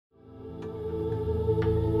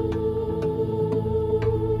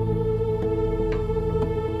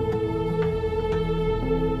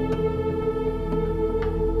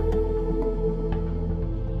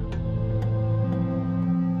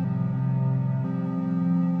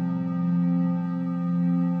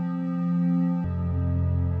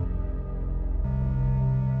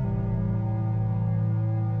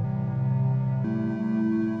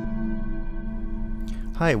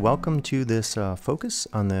Hi, welcome to this focus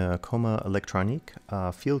on the KOMA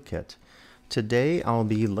Elektronik field kit. Today I'll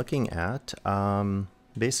be looking at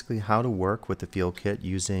basically how to work with the field kit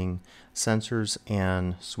using sensors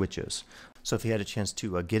and switches. So if you had a chance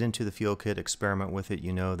to get into the field kit, experiment with it,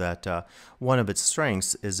 you know that one of its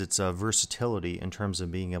strengths is its versatility in terms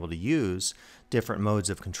of being able to use different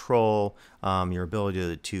modes of control, your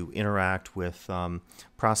ability to interact with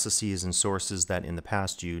processes and sources that in the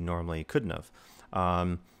past you normally couldn't have.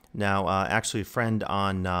 Actually, a friend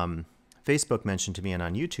on Facebook mentioned to me and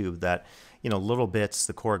on YouTube that Little Bits,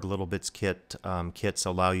 the Korg Little Bits kits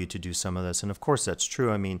allow you to do some of this, and of course that's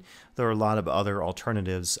true. I mean, there are a lot of other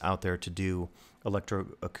alternatives out there to do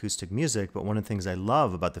electroacoustic music, but one of the things I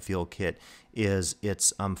love about the field kit is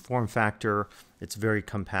its form factor. It's very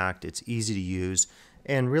compact, it's easy to use,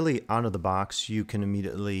 and really out of the box you can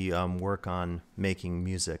immediately work on making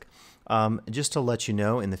music. Just to let you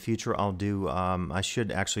know, in the future I'll do, I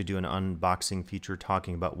should actually do an unboxing feature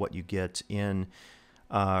talking about what you get in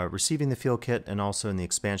receiving the field kit and also in the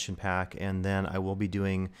expansion pack, and then I will be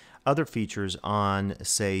doing other features on,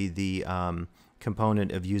 say, the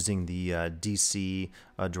component of using the DC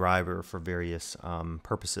driver for various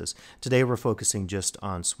purposes. Today we're focusing just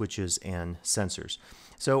on switches and sensors.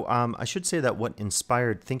 So I should say that what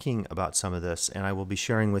inspired thinking about some of this, and I will be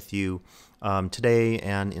sharing with you today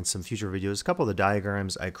and in some future videos, a couple of the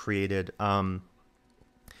diagrams I created.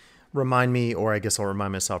 Remind me, or I guess I'll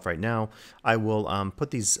remind myself right now, I will put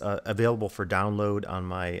these available for download on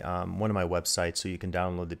my one of my websites, so you can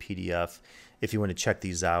download the PDF if you want to check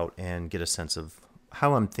these out and get a sense of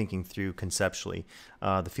how I'm thinking through conceptually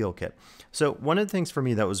the field kit. So one of the things for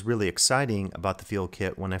me that was really exciting about the field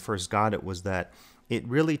kit when I first got it was that it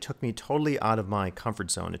really took me totally out of my comfort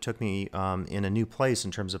zone. It took me in a new place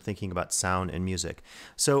in terms of thinking about sound and music.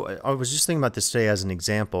 So I was just thinking about this today as an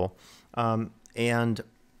example, and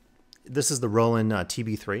this is the Roland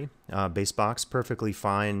TB3 bass box, perfectly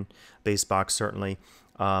fine bass box, certainly.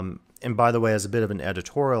 And by the way, as a bit of an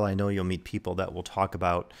editorial, I know you'll meet people that will talk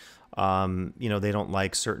about, they don't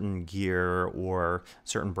like certain gear or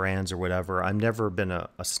certain brands or whatever. I've never been a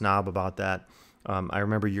snob about that. I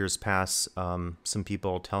remember years past some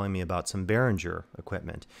people telling me about some Behringer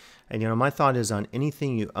equipment. And my thought is on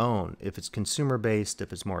anything you own, if it's consumer-based,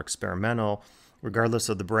 if it's more experimental, regardless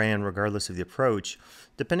of the brand, regardless of the approach,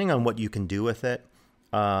 depending on what you can do with it,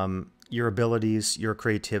 your abilities, your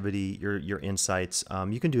creativity, your insights,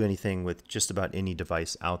 you can do anything with just about any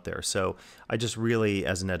device out there. So I just really,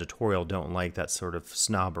 as an editorial, don't like that sort of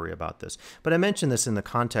snobbery about this. But I mentioned this in the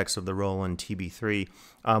context of the Roland TB3.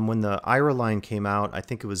 When the IRA line came out, I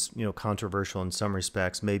think it was controversial in some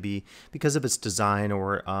respects, maybe because of its design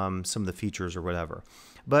or some of the features or whatever.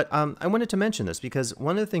 But I wanted to mention this because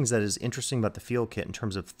one of the things that is interesting about the field kit in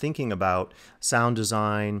terms of thinking about sound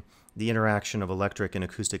design, the interaction of electric and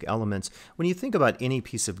acoustic elements, when you think about any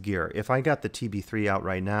piece of gear, if I got the TB3 out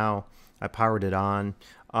right now, I powered it on,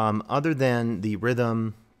 other than the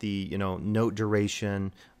rhythm, the note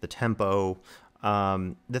duration, the tempo,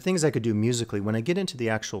 the things I could do musically, when I get into the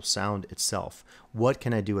actual sound itself, what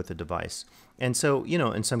can I do with the device? And so,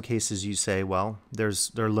 in some cases you say, well, there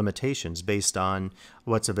are limitations based on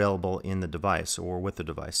what's available in the device or with the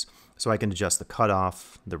device. So I can adjust the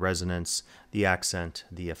cutoff, the resonance, the accent,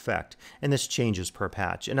 the effect, and this changes per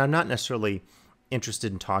patch. And I'm not necessarily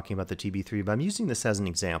interested in talking about the TB3, but I'm using this as an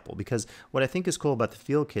example because what I think is cool about the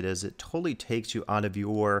field kit is it totally takes you out of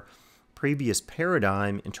your previous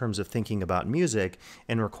paradigm in terms of thinking about music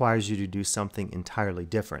and requires you to do something entirely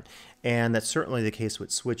different. And that's certainly the case with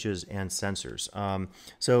switches and sensors.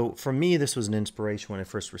 So for me, this was an inspiration when I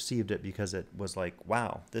first received it because it was like,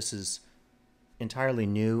 wow, this is entirely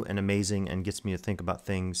new and amazing and gets me to think about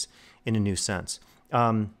things in a new sense.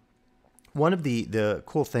 One of the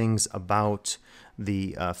cool things about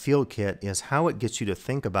the field kit is how it gets you to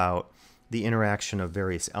think about the interaction of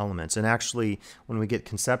various elements. And actually, when we get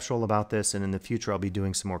conceptual about this, and in the future I'll be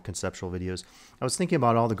doing some more conceptual videos, I was thinking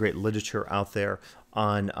about all the great literature out there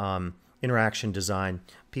on interaction design,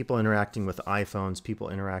 people interacting with iPhones, people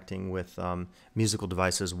interacting with musical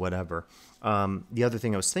devices, whatever. The other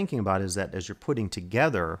thing I was thinking about is that as you're putting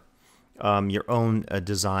together your own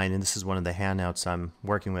design, and this is one of the handouts I'm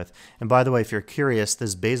working with. And by the way, if you're curious,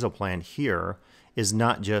 this basal plan here is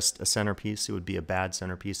not just a centerpiece. It would be a bad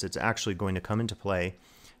centerpiece. It's actually going to come into play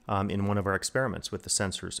in one of our experiments with the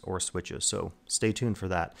sensors or switches. So stay tuned for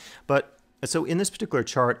that. But so in this particular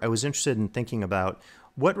chart, I was interested in thinking about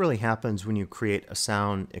what really happens when you create a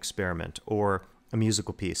sound experiment or a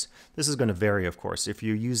musical piece. This is going to vary, of course. If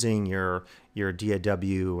you're using your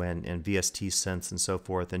DAW and VST synths and so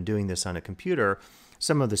forth and doing this on a computer,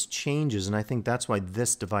 some of this changes, and I think that's why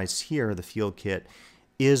this device here, the Field Kit,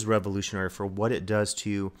 is revolutionary for what it does to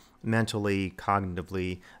you mentally,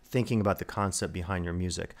 cognitively, thinking about the concept behind your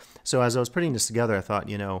music. So as I was putting this together, I thought,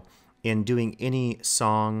 in doing any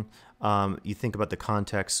song, you think about the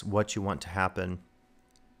context, what you want to happen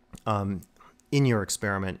in your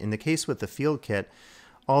experiment. In the case with the Field Kit,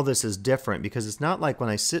 all this is different because it's not like when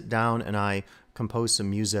I sit down and I compose some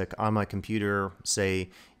music on my computer, say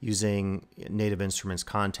using Native Instruments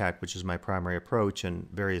Contact, which is my primary approach, and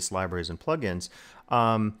various libraries and plugins.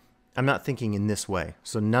 I'm not thinking in this way.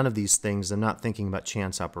 So none of these things, I'm not thinking about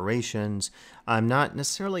chance operations. I'm not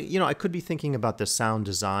necessarily, I could be thinking about the sound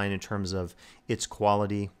design in terms of its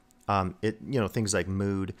quality, things like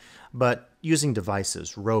mood, but using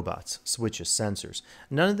devices, robots, switches, sensors.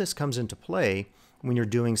 None of this comes into play when you're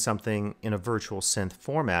doing something in a virtual synth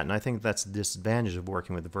format. And I think that's the disadvantage of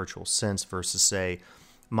working with the virtual synths versus, say,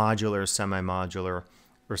 modular, semi-modular,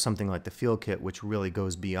 or something like the Field Kit, which really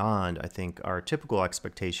goes beyond, I think, our typical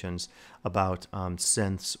expectations about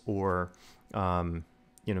synths or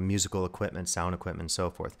musical equipment, sound equipment, and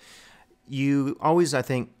so forth. You always, I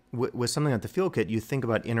think, with something like the Field Kit, you think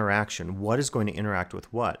about interaction. What is going to interact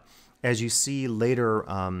with what? As you see later,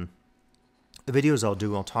 the videos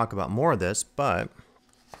I'll talk about more of this, but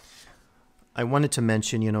I wanted to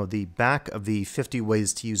mention, the back of the 50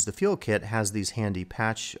 Ways to Use the Field Kit has these handy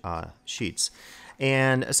patch sheets.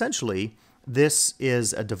 And essentially, this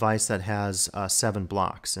is a device that has 7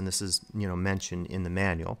 blocks, and this is mentioned in the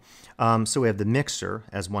manual. So we have the mixer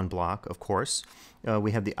as one block, of course.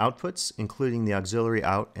 We have the outputs, including the auxiliary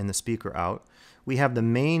out and the speaker out. We have the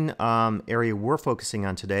main area we're focusing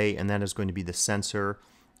on today, and that is going to be the sensor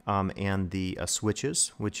and the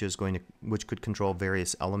switches, which could control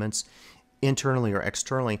various elements internally or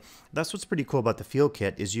externally. That's what's pretty cool about the Field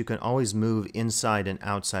Kit, is you can always move inside and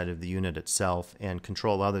outside of the unit itself and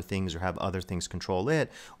control other things or have other things control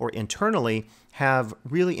it, or internally have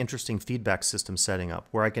really interesting feedback system setting up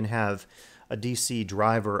where I can have a DC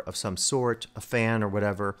driver of some sort, a fan or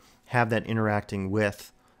whatever, have that interacting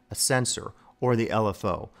with a sensor or the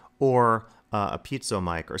LFO or a piezo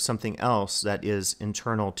mic or something else that is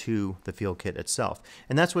internal to the Field Kit itself.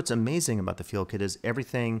 And that's what's amazing about the Field Kit, is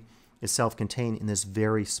everything is self-contained in this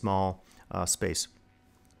very small space.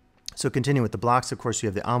 So continue with the blocks. Of course, you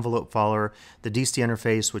have the envelope follower, the DC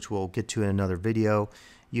interface, which we'll get to in another video.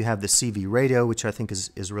 You have the CV radio, which I think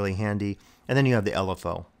is really handy. And then you have the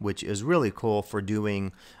LFO, which is really cool for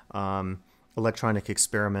doing electronic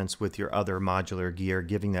experiments with your other modular gear,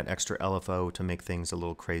 giving that extra LFO to make things a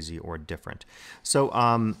little crazy or different. So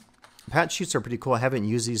patch sheets are pretty cool. I haven't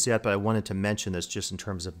used these yet, but I wanted to mention this just in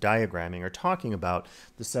terms of diagramming or talking about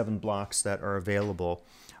the 7 blocks that are available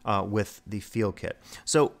with the Field Kit.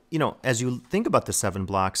 So, as you think about the 7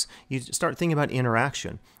 blocks, you start thinking about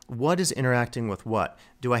interaction. What is interacting with what?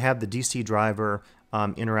 Do I have the DC driver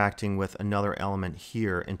interacting with another element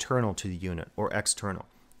here, internal to the unit or external?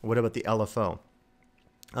 What about the LFO?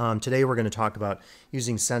 Today we're going to talk about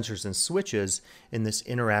using sensors and switches in this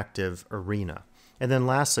interactive arena. And then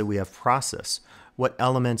lastly, we have process. What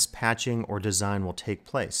elements, patching, or design will take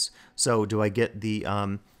place? So do I get the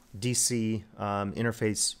DC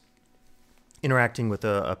interface interacting with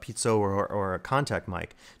a piezo or a contact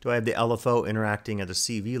mic? Do I have the LFO interacting at a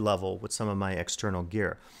CV level with some of my external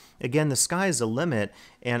gear? Again, the sky is the limit,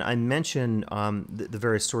 and I mentioned the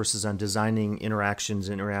various sources on designing interactions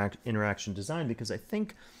and interaction design because I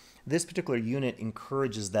think this particular unit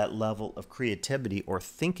encourages that level of creativity or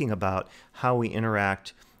thinking about how we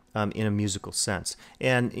interact in a musical sense.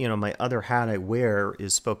 And my other hat I wear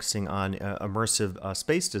is focusing on immersive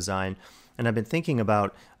space design, and I've been thinking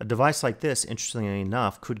about a device like this, interestingly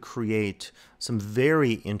enough, could create some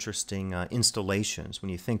very interesting installations when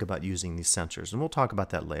you think about using these sensors, and we'll talk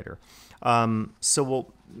about that later. So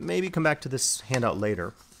we'll maybe come back to this handout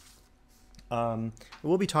later.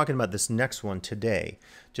 We'll be talking about this next one today,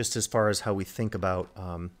 just as far as how we think about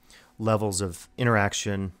levels of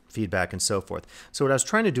interaction, feedback, and so forth. So what I was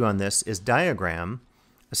trying to do on this is diagram,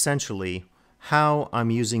 essentially, how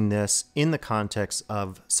I'm using this in the context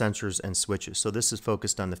of sensors and switches. So this is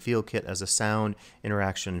focused on the Field Kit as a sound,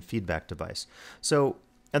 interaction, and feedback device. So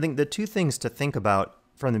I think the 2 things to think about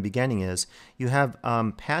from the beginning is you have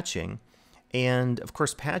patching, and of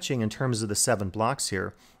course patching in terms of the 7 blocks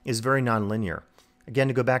here is very nonlinear. Again,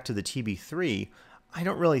 to go back to the TB3, I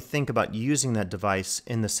don't really think about using that device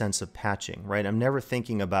in the sense of patching, right? I'm never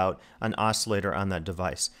thinking about an oscillator on that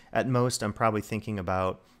device. At most, I'm probably thinking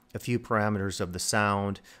about a few parameters of the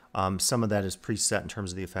sound. Some of that is preset in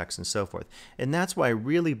terms of the effects and so forth. And that's why I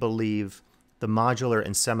really believe the modular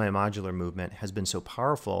and semi-modular movement has been so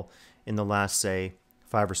powerful in the last, say,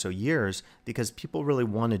 5 or so years because people really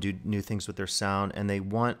want to do new things with their sound, and they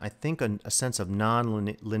want, I think, a sense of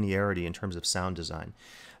non-linearity in terms of sound design.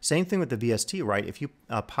 Same thing with the VST, right? If you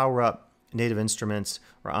power up Native Instruments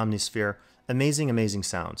or Omnisphere, amazing, amazing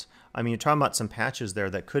sounds. I mean, you're talking about some patches there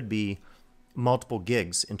that could be multiple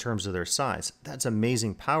gigs in terms of their size. That's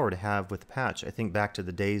amazing power to have with the patch. I think back to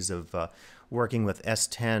the days of working with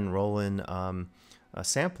S10 Roland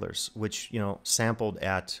samplers, which, you know, sampled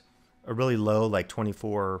at a really low, like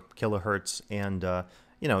 24 kilohertz, and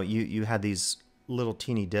you know, you had these little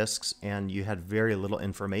teeny discs, and you had very little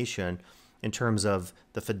information in terms of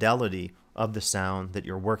the fidelity of the sound that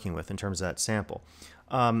you're working with in terms of that sample.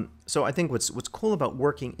 So I think what's cool about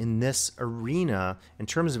working in this arena in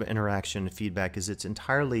terms of interaction and feedback is it's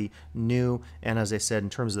entirely new, and as I said, in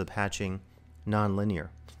terms of the patching, nonlinear.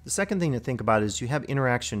 The second thing to think about is you have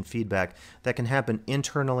interaction feedback that can happen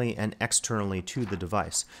internally and externally to the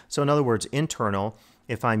device. So in other words, internal,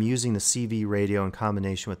 if I'm using the CV radio in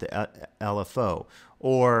combination with the LFO,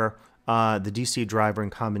 or the DC driver in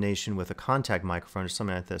combination with a contact microphone or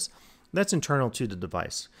something like this, that's internal to the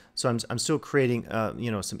device. So I'm still creating you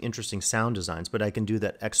know, some interesting sound designs, but I can do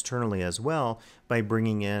that externally as well by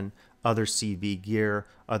bringing in other CV gear,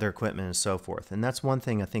 other equipment, and so forth. And that's one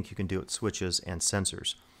thing I think you can do with switches and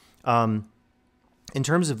sensors. In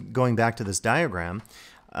terms of going back to this diagram,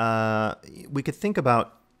 we could think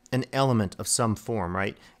about an element of some form,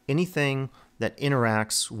 right? Anything that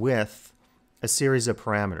interacts with a series of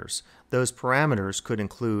parameters. Those parameters could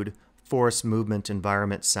include force, movement,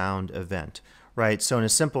 environment, sound, event, right? So in a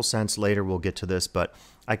simple sense, later we'll get to this, but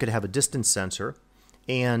I could have a distance sensor,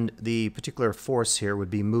 and the particular force here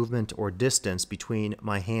would be movement or distance between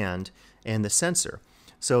my hand and the sensor.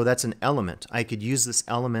 So that's an element. I could use this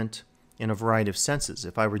element in a variety of senses.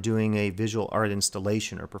 If I were doing a visual art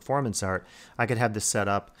installation or performance art, I could have this set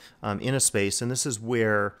up in a space, and this is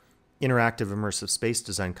where interactive immersive space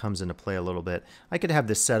design comes into play a little bit. I could have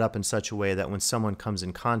this set up in such a way that when someone comes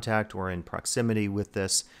in contact or in proximity with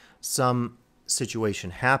this, some situation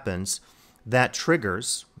happens that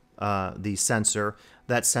triggers the sensor.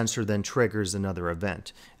 That sensor then triggers another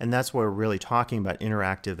event. And that's why we're really talking about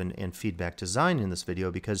interactive and feedback design in this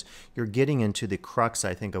video, because you're getting into the crux,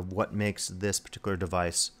 I think, of what makes this particular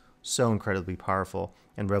device so incredibly powerful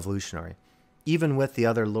and revolutionary. Even with the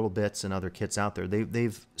other little bits and other kits out there,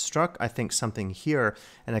 they've struck, I think, something here,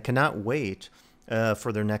 and I cannot wait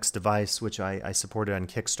for their next device, which I supported on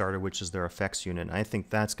Kickstarter, which is their effects unit. And I think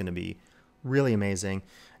that's going to be really amazing.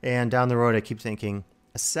 And down the road, I keep thinking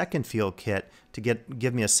a second field kit to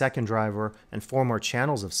give me a second driver and 4 more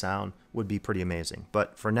channels of sound would be pretty amazing.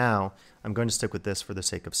 But for now, I'm going to stick with this for the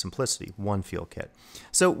sake of simplicity, 1 field kit.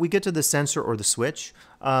 So we get to the sensor or the switch.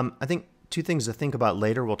 I think 2 things to think about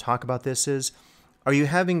later, we'll talk about this, is, are you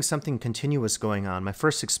having something continuous going on? My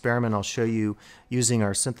first experiment I'll show you using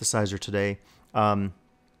our synthesizer today, a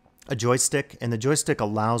joystick, and the joystick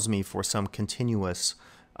allows me for some continuous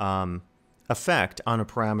effect on a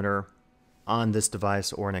parameter on this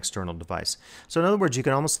device or an external device. So in other words, you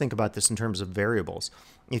can almost think about this in terms of variables.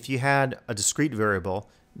 If you had a discrete variable,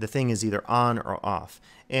 the thing is either on or off.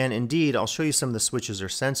 And indeed, I'll show you some of the switches or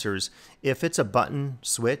sensors. If it's a button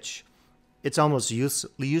switch, it's almost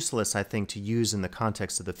useless, I think, to use in the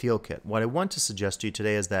context of the field kit. What I want to suggest to you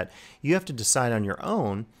today is that you have to decide on your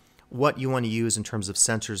own what you want to use in terms of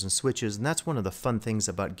sensors and switches, and that's one of the fun things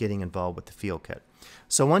about getting involved with the field kit.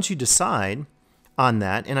 So once you decide on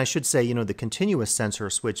that, and I should say, you know, the continuous sensor or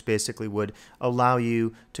switch basically would allow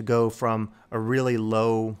you to go from a really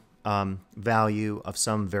low value of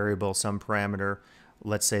some variable, some parameter,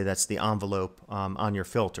 let's say that's the envelope on your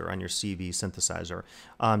filter, on your CV synthesizer,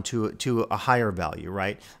 to a higher value,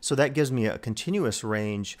 right? So that gives me a continuous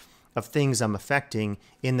range of things I'm affecting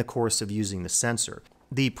in the course of using the sensor.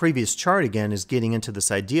 The previous chart, again, is getting into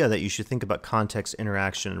this idea that you should think about context,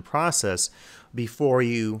 interaction, and process before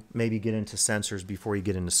you maybe get into sensors, before you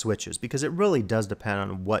get into switches, because it really does depend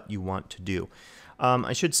on what you want to do.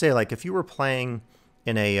 I should say, like, if you were playing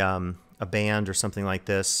in a band or something like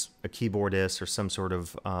this, a keyboardist or some sort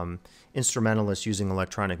of instrumentalist using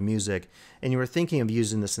electronic music, and you were thinking of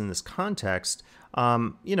using this in this context,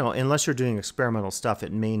 you know, unless you're doing experimental stuff,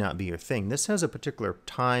 it may not be your thing. This has a particular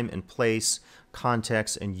time and place,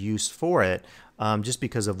 context, and use for it, just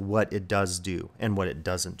because of what it does do and what it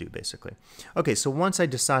doesn't do, basically. Okay, so once I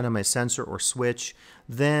decide on my sensor or switch,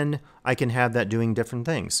 then I can have that doing different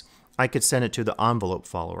things. I could send it to the envelope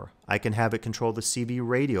follower. I can have it control the CV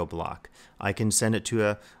radio block. I can send it to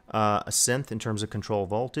a synth in terms of control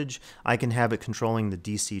voltage. I can have it controlling the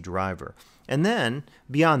DC driver. And then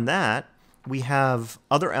beyond that, we have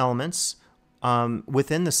other elements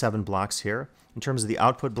within the 7 blocks here. in terms of the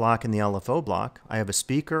output block and the LFO block, I have a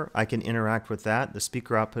speaker. I can interact with that. The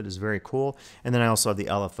speaker output is very cool. And then I also have the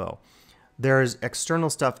LFO. There's external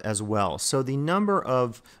stuff as well. So the number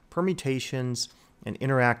of permutations and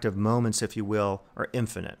interactive moments, if you will, are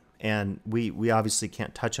infinite. And we obviously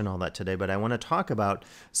can't touch on all that today, but I want to talk about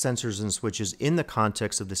sensors and switches in the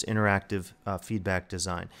context of this interactive feedback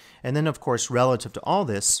design. And then, of course, relative to all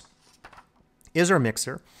this is our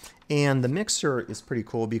mixer. And the mixer is pretty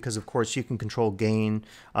cool because, of course, you can control gain,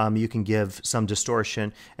 you can give some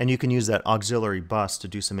distortion, and you can use that auxiliary bus to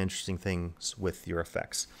do some interesting things with your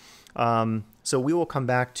effects. So we will come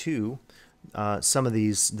back to some of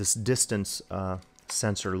this distance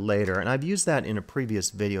sensor later, and I've used that in a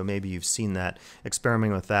previous video. Maybe you've seen that,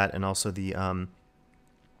 experimenting with that, and also the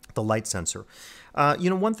light sensor. You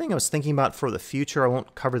know, one thing I was thinking about for the future, I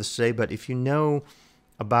won't cover this today, but if you know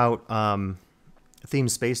about theme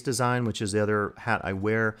space design, which is the other hat I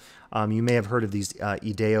wear, you may have heard of these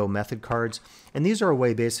IDEO method cards, and these are a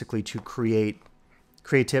way basically to create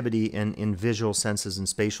creativity in visual senses and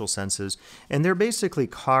spatial senses, and they're basically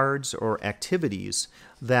cards or activities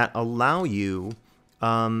that allow you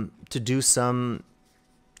to do some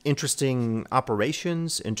interesting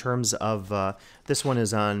operations in terms of, this one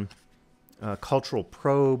is on cultural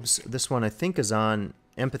probes, this one I think is on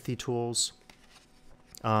empathy tools,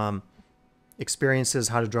 experiences,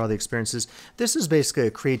 how to draw the experiences. This is basically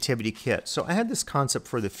a creativity kit. So I had this concept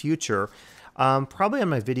for the future, probably on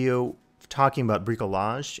my video talking about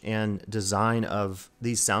bricolage and design of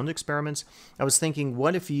these sound experiments. I was thinking,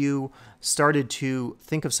 what if you started to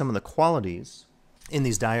think of some of the qualities in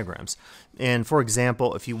these diagrams? And for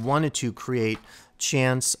example, if you wanted to create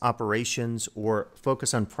chance operations or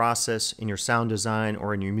focus on process in your sound design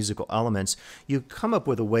or in your musical elements, you come up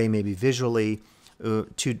with a way maybe visually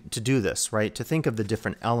to do this, right? To think of the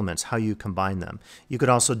different elements, how you combine them. You could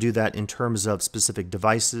also do that in terms of specific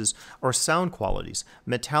devices or sound qualities,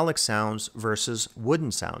 metallic sounds versus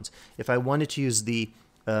wooden sounds. If I wanted to use the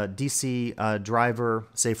DC driver,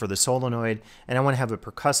 say for the solenoid, and I want to have a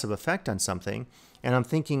percussive effect on something, and I'm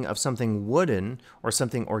thinking of something wooden or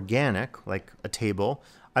something organic, like a table,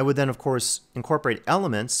 I would then, of course, incorporate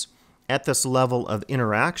elements at this level of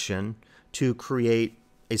interaction to create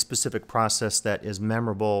a specific process that is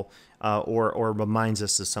memorable or reminds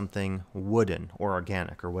us of something wooden or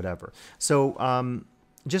organic or whatever. So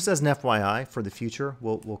just as an FYI for the future,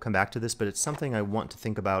 we'll come back to this, but it's something I want to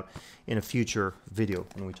think about in a future video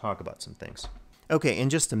when we talk about some things. Okay,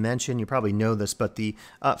 and just to mention, you probably know this, but the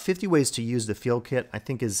 50 ways to use the field kit, I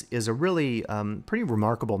think is a really pretty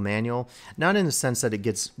remarkable manual. Not in the sense that it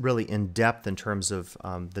gets really in-depth in terms of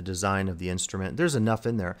the design of the instrument. There's enough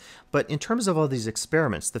in there. But in terms of all these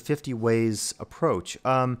experiments, the 50 ways approach,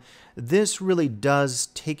 this really does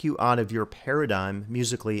take you out of your paradigm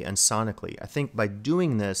musically and sonically. I think by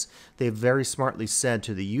doing this, they've very smartly said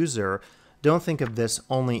to the user, don't think of this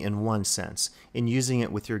only in one sense, in using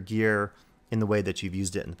it with your gear in the way that you've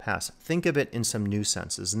used it in the past. Think of it in some new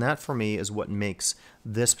senses, and that for me is what makes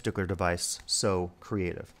this particular device so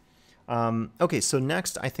creative. Okay, so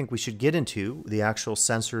next I think we should get into the actual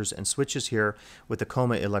sensors and switches here with the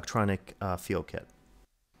KOMA Elektronik field kit.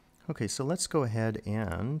 Okay, so let's go ahead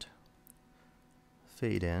and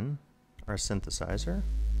fade in our synthesizer.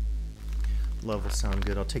 Levels sound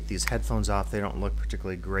good. I'll take these headphones off. They don't look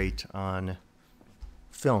particularly great on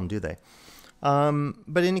film, do they?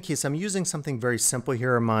 But in any case, I'm using something very simple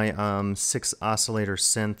here, my 6 oscillator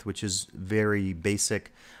synth, which is very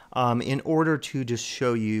basic, in order to just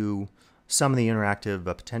show you some of the interactive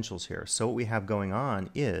potentials here. So what we have going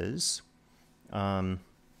on is, and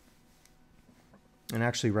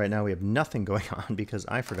actually right now we have nothing going on because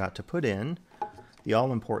I forgot to put in the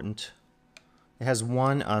all-important, it has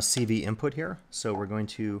one CV input here, so we're going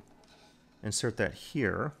to insert that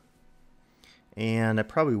here. And I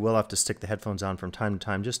probably will have to stick the headphones on from time to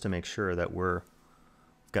time just to make sure that we've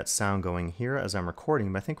got sound going here as I'm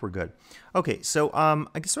recording, but I think we're good. Okay, so I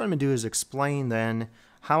guess what I'm going to do is explain then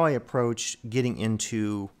how I approach getting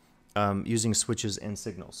into using switches and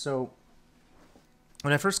signals. So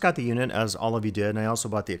when I first got the unit, as all of you did, and I also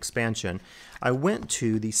bought the expansion, I went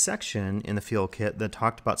to the section in the field kit that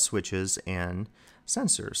talked about switches and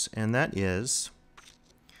sensors, and that is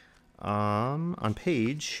on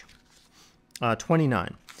page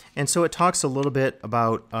 29. And so it talks a little bit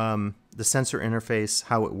about the sensor interface,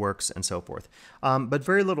 how it works, and so forth. But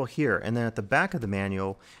very little here. And then at the back of the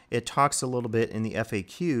manual, it talks a little bit in the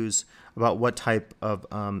FAQs about what type of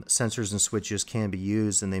sensors and switches can be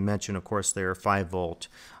used. And they mention, of course, their 5-volt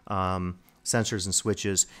sensors and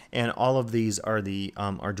switches. And all of these are the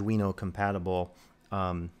Arduino compatible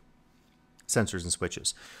sensors and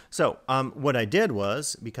switches. So what I did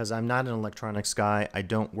was, because I'm not an electronics guy, I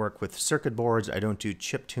don't work with circuit boards, I don't do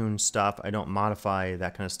chip tune stuff, I don't modify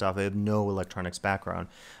that kind of stuff, I have no electronics background,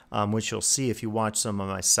 which you'll see if you watch some of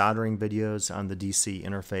my soldering videos on the DC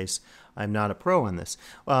interface. I'm not a pro on this,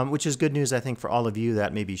 which is good news, I think, for all of you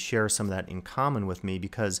that maybe share some of that in common with me,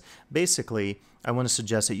 because basically I want to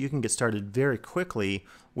suggest that you can get started very quickly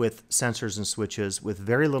with sensors and switches with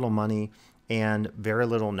very little money and very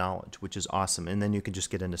little knowledge, which is awesome. And then you can just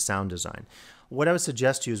get into sound design. What I would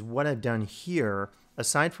suggest to you is what I've done here,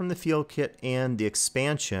 aside from the field kit and the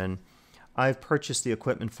expansion, I've purchased the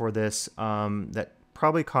equipment for this that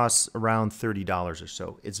probably costs around $30 or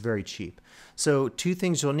so. It's very cheap. So two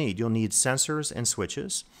things you'll need. You'll need sensors and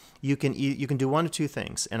switches. You can do one of two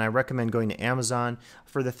things, and I recommend going to Amazon.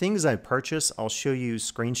 For the things I purchased, I'll show you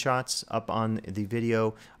screenshots up on the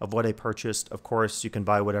video of what I purchased. Of course, you can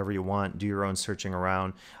buy whatever you want, do your own searching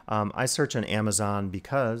around. I search on Amazon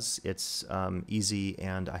because it's easy,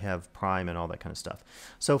 and I have Prime and all that kind of stuff.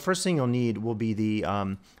 So first thing you'll need will be the,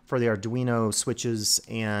 for the Arduino switches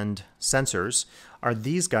and sensors, are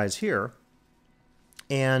these guys here.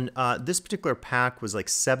 And this particular pack was like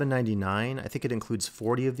 $7.99. I think it includes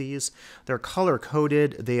 40 of these. They're color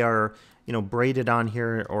coded. They are, you know, braided on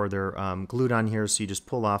here, or they're glued on here, so you just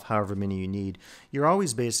pull off however many you need. You're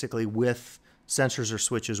always basically with sensors or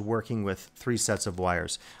switches working with 3 sets of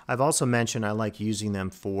wires. I've also mentioned I like using them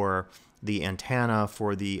for the antenna,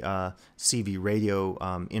 for the CV radio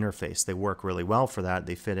interface. They work really well for that.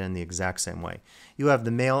 They fit in the exact same way. You have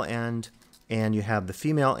the male end and you have the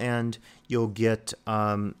female end. You'll get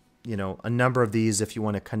you know, a number of these if you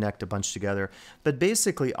want to connect a bunch together. But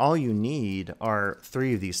basically all you need are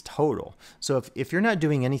 3 of these total. So if you're not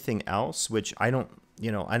doing anything else, which I don't,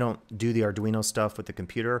 you know, I don't do the Arduino stuff with the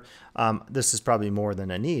computer, this is probably more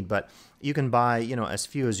than I need, but you can buy, you know, as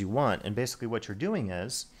few as you want. And basically what you're doing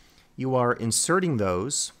is you are inserting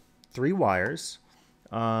those 3 wires.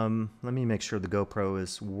 Let me make sure the GoPro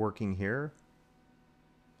is working here.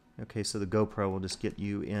 Okay, so the GoPro will just get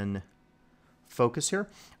you in focus here.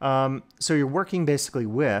 So you're working basically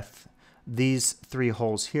with these 3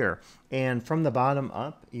 holes here. And from the bottom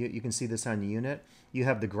up, you can see this on the unit. You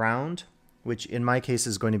have the ground, which in my case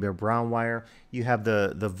is going to be a brown wire. You have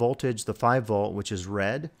the voltage, the 5 volt, which is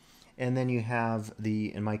red. And then you have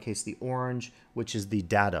the, in my case, the orange, which is the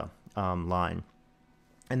data line.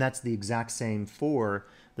 And that's the exact same for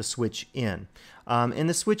the switch in. And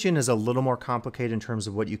the switch in is a little more complicated in terms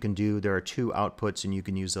of what you can do. There are 2 outputs and you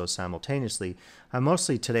can use those simultaneously. I'm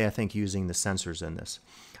mostly today, I think, using the sensors in this.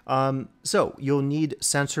 So you'll need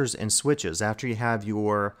sensors and switches after you have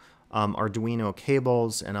your Arduino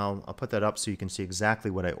cables, and I'll put that up so you can see exactly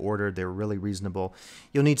what I ordered. They're really reasonable.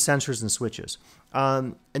 You'll need sensors and switches.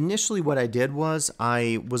 Initially what I did was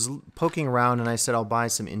I was poking around and I said I'll buy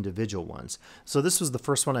some individual ones. So this was the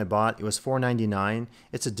first one I bought. It was $4.99.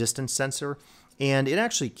 It's a distance sensor, and it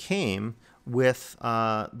actually came with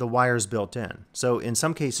the wires built in. So in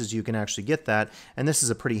some cases you can actually get that, and this is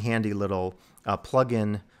a pretty handy little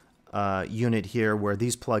plug-in unit here where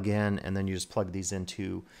these plug in, and then you just plug these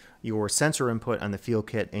into your sensor input on the field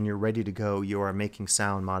kit and you're ready to go. You are making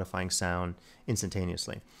sound, modifying sound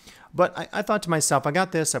instantaneously. But I thought to myself, I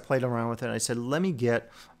got this, I played around with it, I said, let me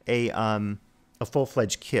get a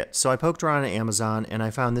full-fledged kit. So I poked around on Amazon and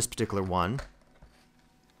I found this particular one.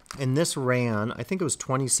 And this ran, I think it was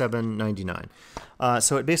 $27.99.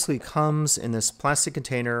 So it basically comes in this plastic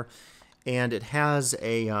container, and it has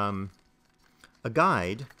a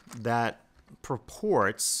guide that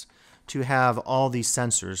purports to have all these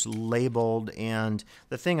sensors labeled. And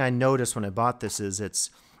the thing I noticed when I bought this is it's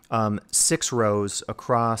 6 rows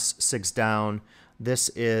across, 6 down. This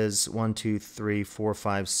is 1, 2, 3, 4,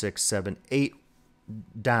 5, 6, 7, 8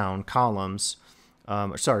 down columns,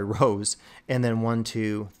 rows, and then 1,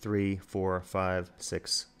 2, 3, 4, 5,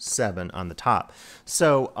 6, 7 on the top.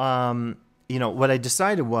 So you know, what I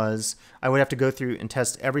decided was I would have to go through and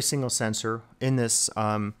test every single sensor in this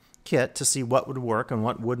kit to see what would work and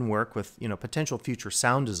what wouldn't work with, you know, potential future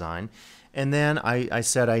sound design. And then I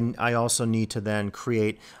said I also need to then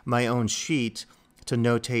create my own sheet to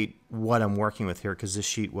notate what I'm working with here, because this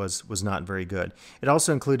sheet was not very good. It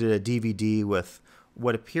also included a DVD with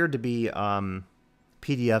what appeared to be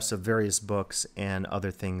PDFs of various books and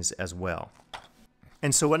other things as well.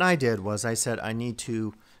 And so what I did was I said I need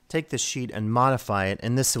to take this sheet and modify it,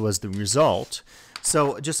 and this was the result.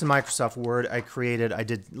 So just in Microsoft Word, I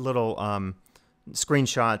did little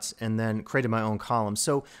screenshots and then created my own column.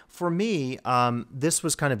 So for me, this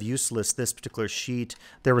was kind of useless, this particular sheet.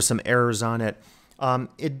 There were some errors on it.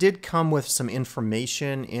 It did come with some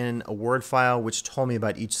information in a Word file which told me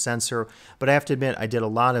about each sensor, but I have to admit I did a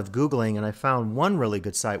lot of Googling and I found one really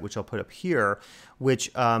good site, which I'll put up here,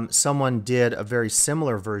 which someone did a very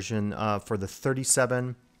similar version for the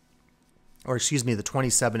 37, or excuse me, the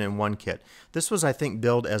 27 in 1 kit. This was, I think,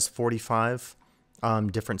 billed as 45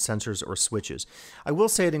 different sensors or switches. I will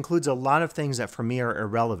say it includes a lot of things that for me are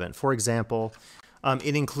irrelevant. For example,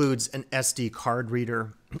 it includes an SD card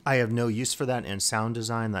reader. I have no use for that in sound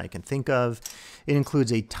design that I can think of. It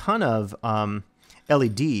includes a ton of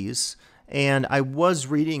LEDs, and I was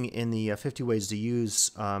reading in the 50 Ways to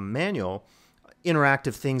Use manual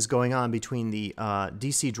interactive things going on between the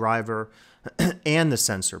DC driver and the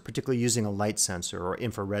sensor, particularly using a light sensor or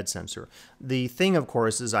infrared sensor. The thing, of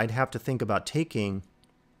course, is I'd have to think about taking,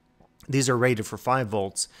 these are rated for 5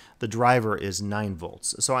 volts, the driver is 9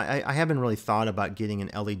 volts. So I haven't really thought about getting an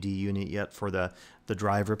LED unit yet for the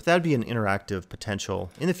driver, but that'd be an interactive potential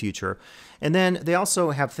in the future. And then they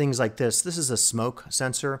also have things like this. This is a smoke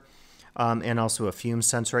sensor. And also a fume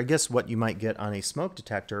sensor. I guess what you might get on a smoke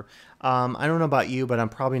detector. I don't know about you, but I'm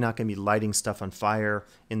probably not going to be lighting stuff on fire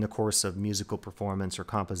in the course of musical performance or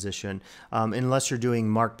composition, unless you're doing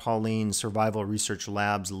Mark Pauline Survival Research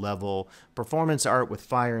Labs level performance art with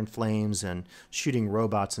fire and flames and shooting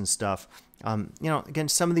robots and stuff. You know, again,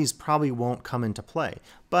 some of these probably won't come into play,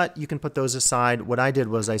 but you can put those aside. What I did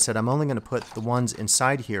was I said I'm only going to put the ones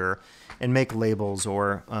inside here and make labels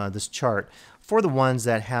or this chart for the ones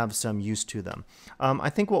that have some use to them. I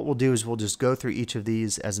think what we'll do is we'll just go through each of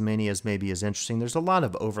these, as many as maybe is interesting. There's a lot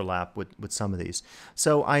of overlap with some of these.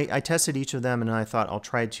 So I tested each of them and I thought I'll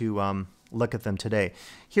try to look at them today.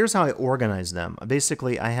 Here's how I organize them.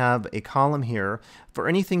 Basically, I have a column here for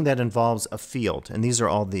anything that involves a field, and these are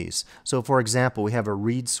all these. So for example, we have a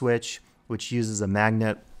reed switch, which uses a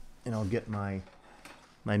magnet, and I'll get my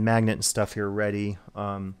magnet and stuff here ready.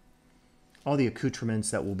 All the accoutrements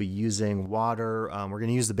that we'll be using, water, we're going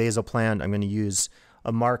to use the basal plant. I'm going to use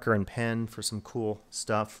a marker and pen for some cool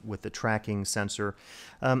stuff with the tracking sensor.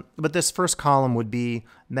 But this first column would be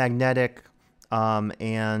magnetic,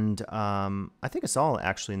 and I think it's all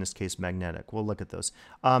actually in this case magnetic. We'll look at those.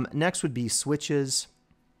 Next would be switches,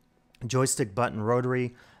 joystick, button,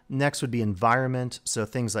 rotary. Next would be environment, so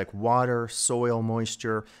things like water, soil,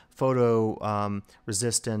 moisture, photo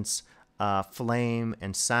resistance, flame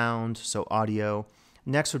and sound, so audio.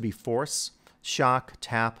 Next would be force, shock,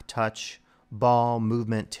 tap, touch, ball,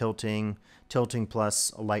 movement, tilting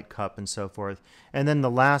plus a light cup, and so forth. And then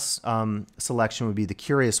the last selection would be the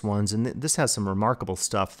curious ones, and this has some remarkable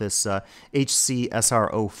stuff. This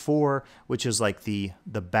HCSR04, which is like the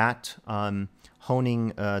bat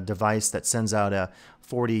honing device that sends out a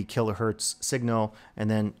 40 kilohertz signal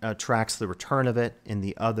and then tracks the return of it in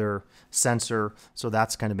the other sensor. So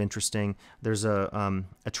that's kind of interesting. There's a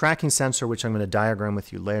tracking sensor, which I'm going to diagram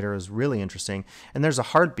with you later, is really interesting. And there's a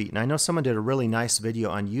heartbeat. And I know someone did a really nice video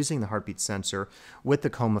on using the heartbeat sensor with the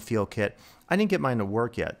KOMA field kit. I didn't get mine to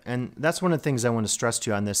work yet. And that's one of the things I want to stress to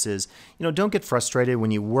you on this is, you know, don't get frustrated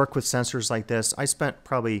when you work with sensors like this. I spent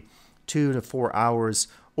probably 2 to 4 hours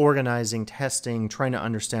organizing, testing, trying to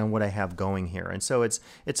understand what I have going here. And so it's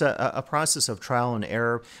a process of trial and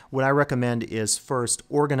error. What I recommend is first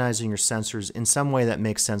organizing your sensors in some way that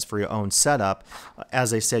makes sense for your own setup.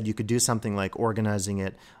 As I said, you could do something like organizing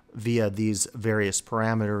it via these various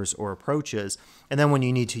parameters or approaches, and then when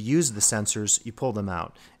you need to use the sensors, you pull them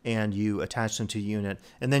out and you attach them to a unit,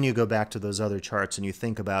 and then you go back to those other charts and you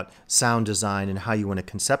think about sound design and how you want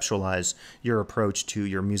to conceptualize your approach to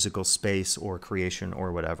your musical space or creation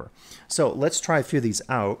or whatever. So let's try a few of these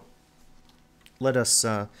out. Let us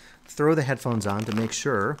throw the headphones on to make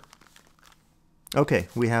sure. Okay,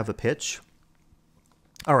 we have a pitch.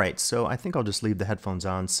 All right, so I think I'll just leave the headphones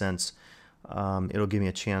on since it'll give me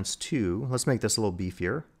a chance to. Let's make this a little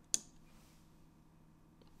beefier.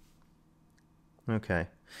 Okay.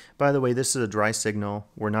 By the way, this is a dry signal.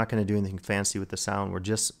 We're not going to do anything fancy with the sound. We're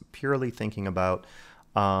just purely thinking about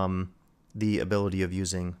the ability of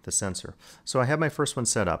using the sensor. So I have my first one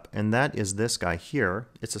set up, and that is this guy here.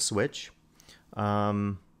 It's a switch,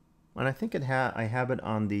 and I think I have it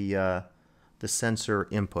on the sensor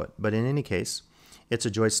input. But in any case, it's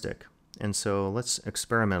a joystick. And so let's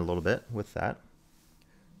experiment a little bit with that.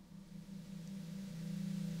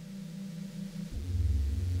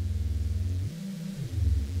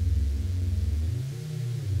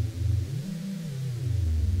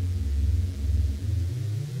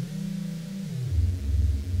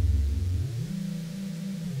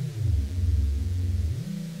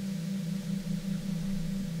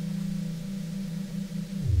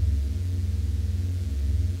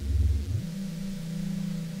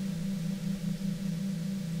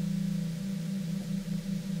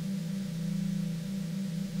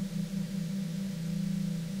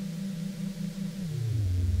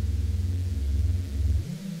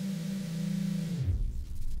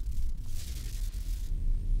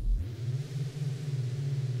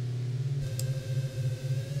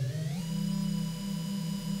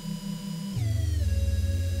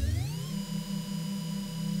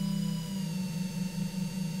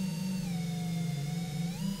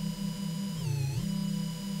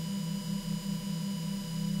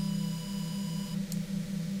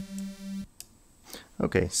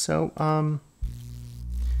 Okay, so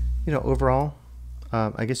you know, overall,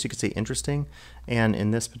 I guess you could say interesting. And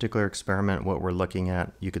in this particular experiment, what we're looking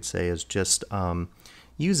at, you could say, is just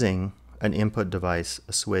using an input device,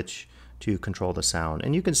 a switch, to control the sound.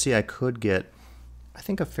 And you can see I could get, I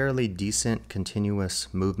think, a fairly decent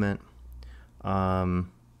continuous movement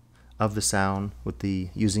of the sound with the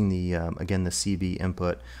using the again the CV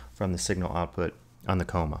input from the signal output on the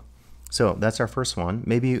KOMA. So that's our first one.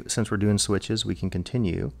 Maybe since we're doing switches, we can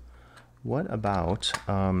continue. What about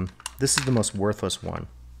this is the most worthless one,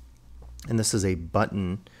 and this is a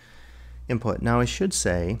button input. Now I should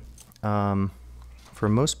say, for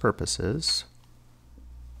most purposes,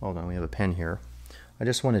 hold on, we have a pen here. I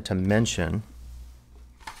just wanted to mention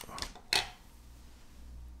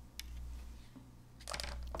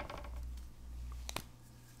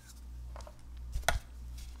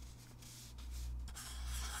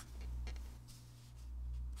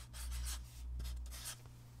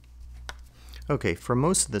okay, for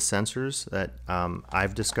most of the sensors that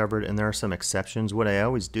I've discovered, and there are some exceptions, what I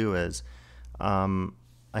always do is I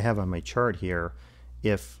have on my chart here,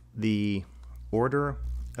 if the order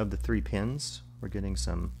of the 3 pins, we're getting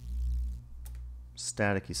some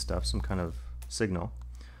staticky stuff, some kind of signal.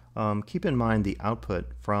 Keep in mind the output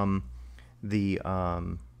from the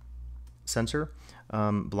sensor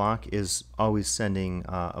block is always sending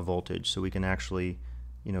a voltage, so we can actually,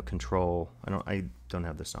 you know, control. I don't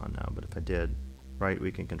have this on now, but if I did, right,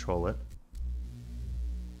 we can control it.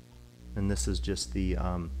 And this is just the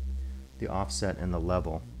offset and the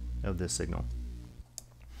level of this signal.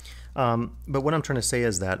 But what I'm trying to say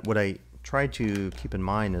is that what I try to keep in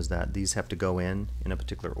mind is that these have to go in a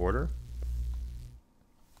particular order.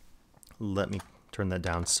 Let me turn that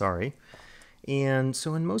down, sorry. And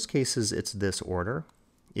so in most cases it's this order.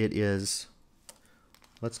 It is,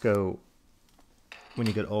 let's go, when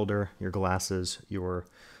you get older, your glasses, your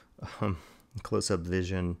close-up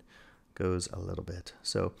vision goes a little bit.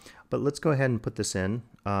 So, but let's go ahead and put this in.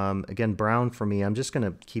 Again, brown for me, I'm just going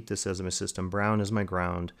to keep this as my system. Brown is my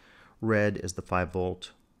ground. Red is the 5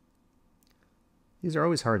 volt. These are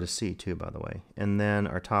always hard to see too, by the way. And then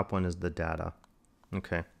our top one is the data.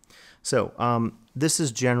 Okay. So this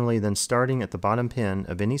is generally then starting at the bottom pin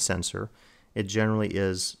of any sensor. It generally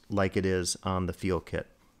is like it is on the field kit.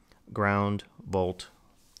 Ground, volt,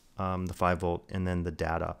 the 5 volt, and then the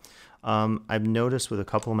data. I've noticed with a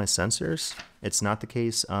couple of my sensors, it's not the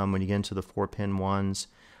case when you get into the 4-pin ones.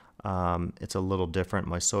 It's a little different.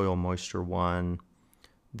 My soil moisture one,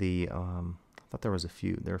 the I thought there was a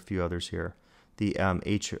few. There are a few others here. The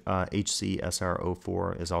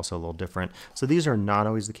HCSR04 is also a little different. So these are not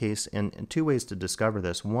always the case. And 2 ways to discover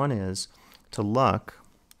this. One is to look.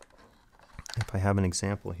 If I have an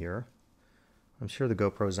example here, I'm sure the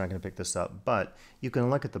GoPro is not going to pick this up, but you can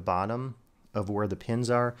look at the bottom of where the pins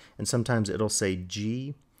are, and sometimes it'll say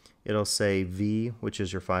G, it'll say V, which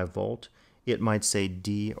is your 5 volt. It might say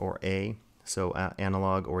D or A, so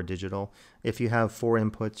analog or digital. If you have 4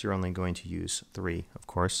 inputs, you're only going to use 3, of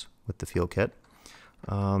course, with the field kit.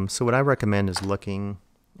 So what I recommend is looking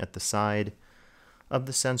at the side of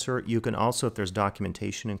the sensor. You can also, if there's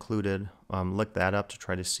documentation included, look that up to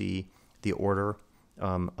try to see the order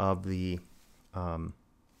of the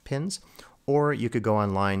pins, or you could go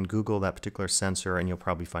online, Google that particular sensor, and you'll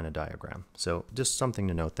probably find a diagram. So just something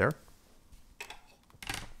to note there.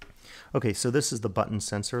 Okay, so this is the button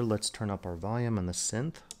sensor. Let's turn up our volume on the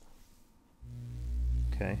synth.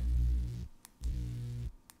 Okay.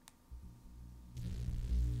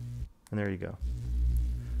 And there you go.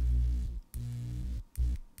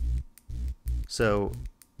 So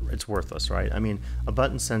it's worthless, right? I mean, a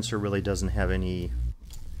button sensor really doesn't have anything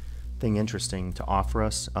interesting to offer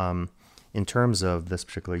us in terms of this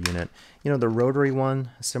particular unit. You know, the rotary one,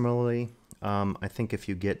 similarly, I think if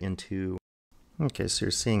you get into, okay, so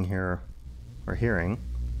you're seeing here, or hearing,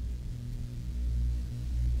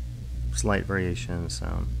 slight variation in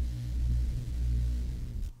sound.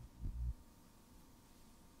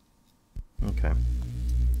 Okay.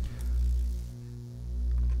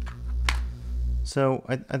 So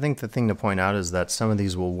I think the thing to point out is that some of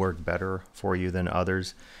these will work better for you than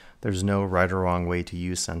others. There's no right or wrong way to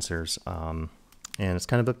use sensors, and it's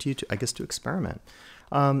kind of up to you, I guess, to experiment.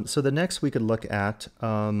 So the next we could look at,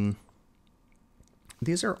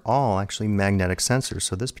 these are all actually magnetic sensors.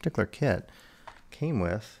 So this particular kit came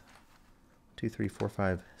with 2, 3, 4,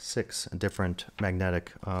 5, 6 different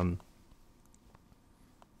magnetic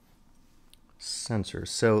sensors.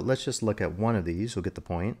 So let's just look at one of these. We'll get the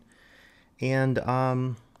point. And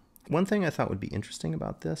one thing I thought would be interesting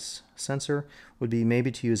about this sensor would be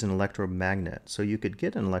maybe to use an electromagnet. So you could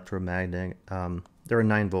get an electromagnet there are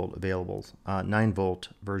 9-volt available, 9-volt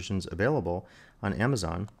versions available on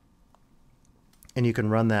Amazon. And you can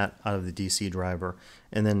run that out of the DC driver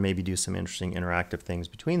and then maybe do some interesting interactive things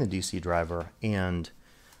between the DC driver and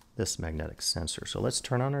this magnetic sensor. So let's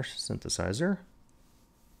turn on our synthesizer.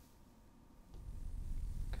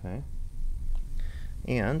 Okay.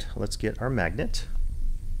 And let's get our magnet.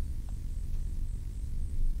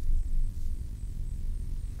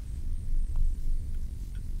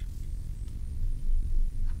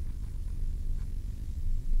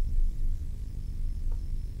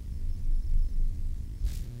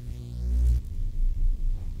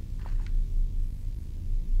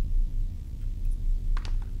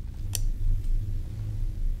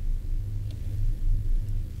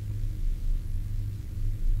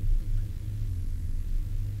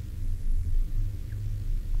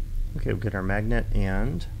 Okay, we'll get our magnet,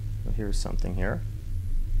 and well, here's something here.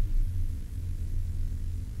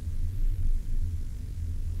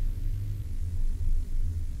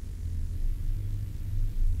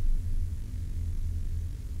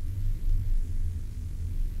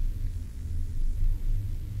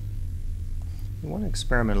 We want to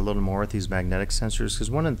experiment a little more with these magnetic sensors, because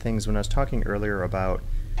one of the things when I was talking earlier about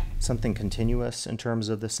something continuous in terms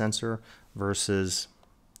of the sensor versus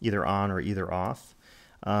either on or either off,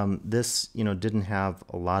 this, didn't have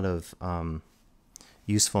a lot of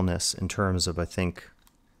usefulness in terms of, I think,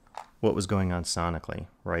 what was going on sonically,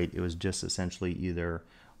 right? It was just essentially either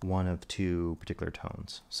one of two particular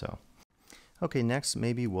tones. So, okay, next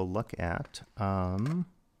maybe we'll look at some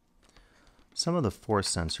of the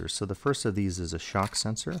force sensors. So the first of these is a shock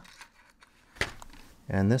sensor,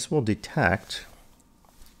 and this will detect,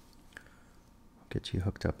 get you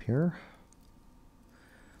hooked up here.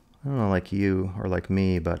 I don't know like you or like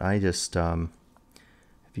me, but I just,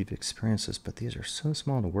 if you've experienced this, but these are so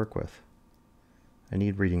small to work with. I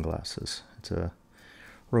need reading glasses. It's a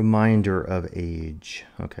reminder of age.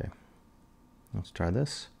 Okay, let's try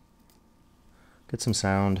this. Get some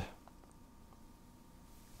sound.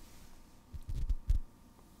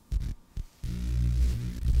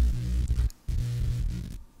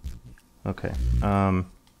 Okay,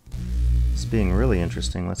 it's being really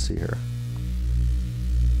interesting. Let's see here.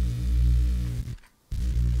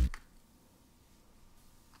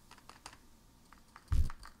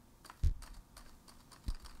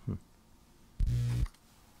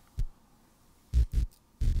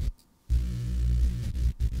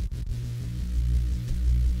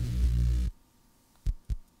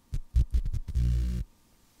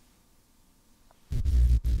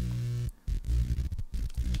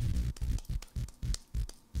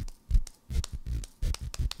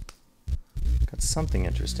 Something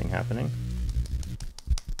interesting happening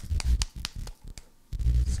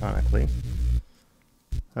sonically.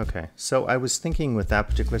 Okay, so I was thinking with that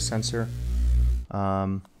particular sensor,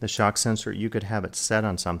 the shock sensor, you could have it set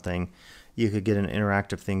on something. You could get an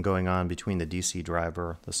interactive thing going on between the DC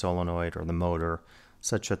driver, the solenoid, or the motor,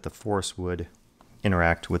 such that the force would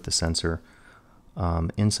interact with the sensor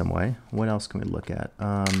in some way. What else can we look at?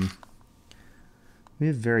 We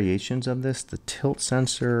have variations of this. The tilt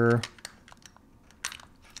sensor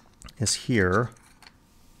is here.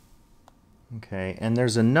 Okay, and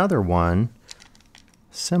there's another one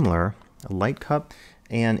similar, a light cup,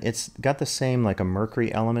 and it's got the same like a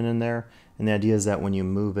mercury element in there, and the idea is that when you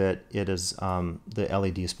move it, it is the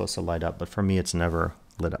LED is supposed to light up, but for me it's never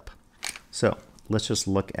lit up. So let's just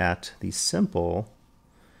look at the simple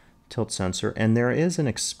tilt sensor, and there is an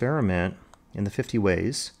experiment in the 50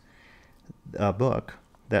 Ways book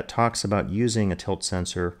that talks about using a tilt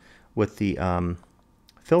sensor with the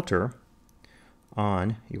filter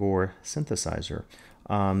on your synthesizer.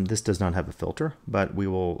 This does not have a filter, but we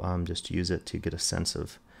will just use it to get a sense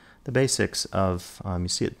of the basics of, you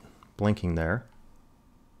see it blinking there,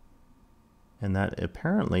 and that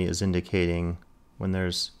apparently is indicating when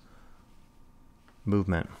there's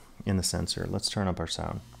movement in the sensor. Let's turn up our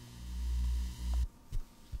sound.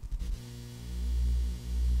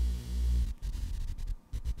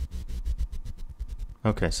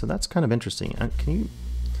 Okay, so that's kind of interesting. Can you,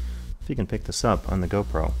 if you can pick this up on the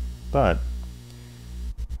GoPro, but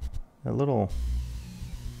a little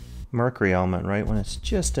mercury element, right, when it's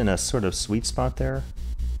just in a sort of sweet spot there,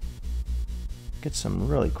 get some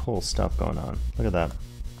really cool stuff going on. Look at that.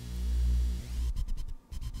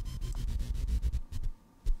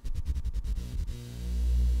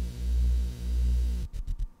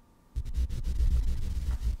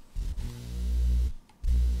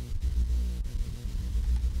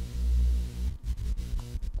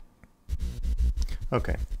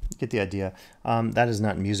 Okay, get the idea. That is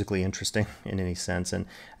not musically interesting in any sense. And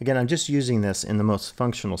again, I'm just using this in the most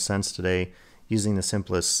functional sense today. using the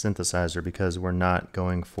simplest synthesizer because we're not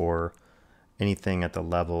going for anything at the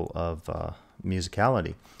level of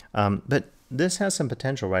musicality. But this has some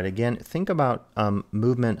potential, right? Again, think about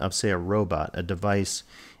movement of, say, a robot, a device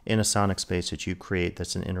in a sonic space that you create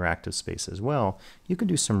that's an interactive space as well. You can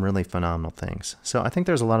do some really phenomenal things. So I think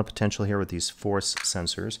there's a lot of potential here with these force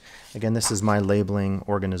sensors. Again, this is my labeling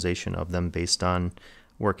organization of them based on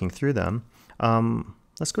working through them.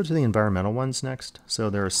 Let's go to the environmental ones next. So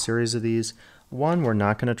there are a series of these. One we're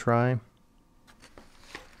not going to try.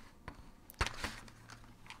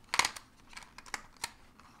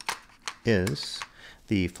 Is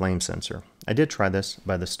the flame sensor. I did try this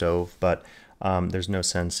by the stove, but there's no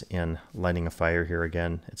sense in lighting a fire here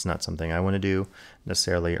again. It's not something I want to do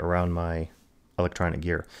necessarily around my electronic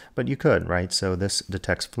gear, but you could, right? So this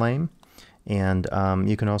detects flame, and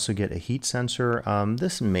you can also get a heat sensor.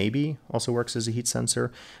 This maybe also works as a heat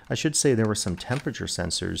sensor. I should say there were some temperature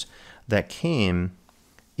sensors that came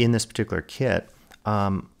in this particular kit.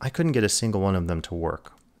 I couldn't get a single one of them to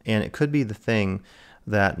work, and it could be the thing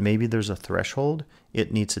that maybe there's a threshold.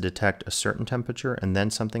 It needs to detect a certain temperature and then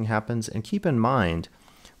something happens. And keep in mind,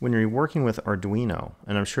 when you're working with Arduino,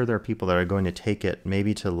 and I'm sure there are people that are going to take it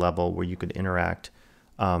maybe to a level where you could interact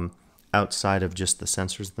outside of just the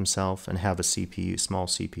sensors themselves and have a CPU, small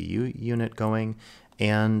CPU unit going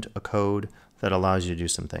and a code that allows you to do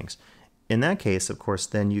some things. In that case, of course,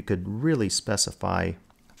 then you could really specify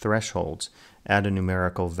thresholds at a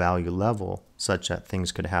numerical value level such that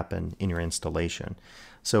things could happen in your installation.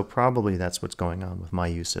 So probably that's what's going on with my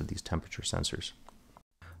use of these temperature sensors.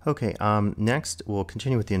 Okay, next we'll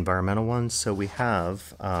continue with the environmental ones. So we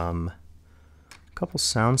have a couple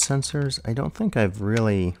sound sensors. I don't think I've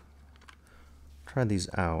really tried these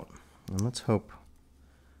out. And let's hope.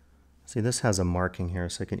 See, this has a marking here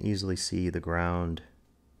so I can easily see the ground.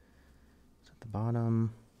 It's at the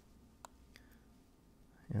bottom.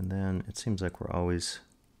 And then it seems like we're always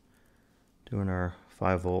doing our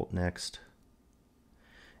 5-volt next.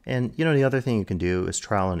 And you know, the other thing you can do is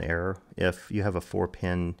trial and error. If you have a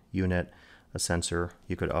 4-pin unit, a sensor,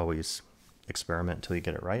 you could always experiment until you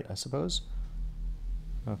get it right, I suppose.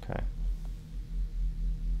 Okay.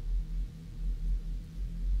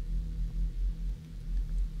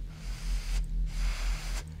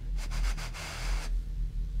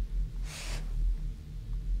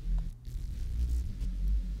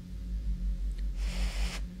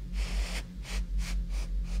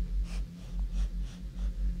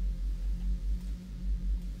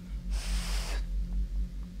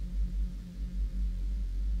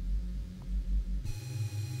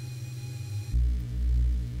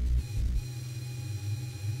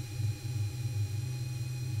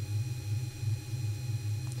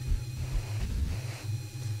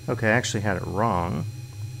 Okay, I actually had it wrong.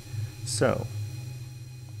 So,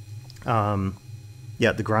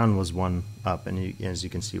 yeah, the ground was one up, and as you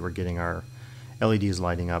can see, we're getting our LEDs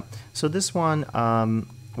lighting up. So this one,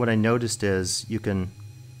 what I noticed is you can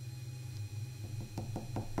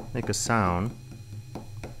make a sound.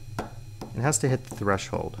 It has to hit the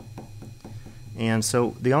threshold. And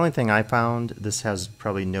so the only thing I found, this has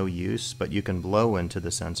probably no use, but you can blow into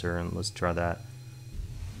the sensor, and let's try that.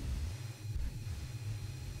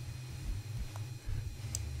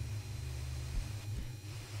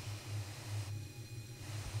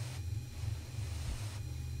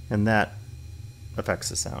 And that affects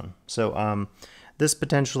the sound. So this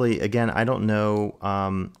potentially, again, I don't know,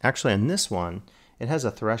 actually on this one, it has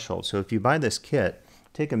a threshold. So if you buy this kit,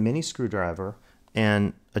 take a mini screwdriver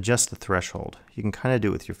and adjust the threshold. You can kind of do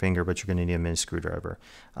it with your finger, but you're going to need a mini screwdriver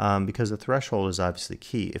because the threshold is obviously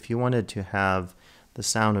key. If you wanted to have the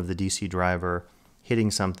sound of the DC driver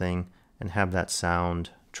hitting something and have that sound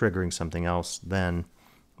triggering something else, then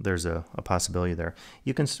there's a possibility there.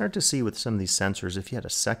 You can start to see with some of these sensors, if you had a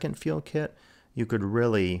second field kit, you could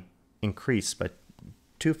really increase by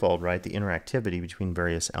twofold, right, the interactivity between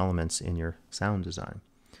various elements in your sound design.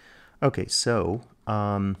 Okay, so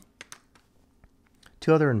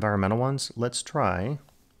two other environmental ones. Let's try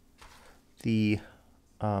the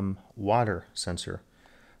water sensor.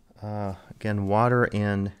 Again, water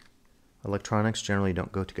and electronics generally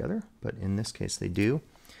don't go together, but in this case they do.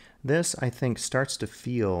 This, I think, starts to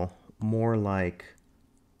feel more like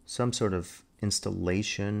some sort of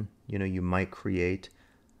installation, you know, you might create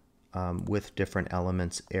with different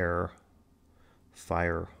elements, air,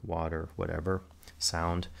 fire, water, whatever,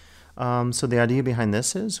 sound. So the idea behind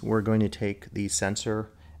this is we're going to take the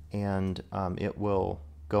sensor and it will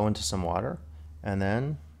go into some water and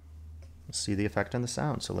then see the effect on the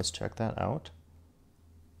sound. So let's check that out.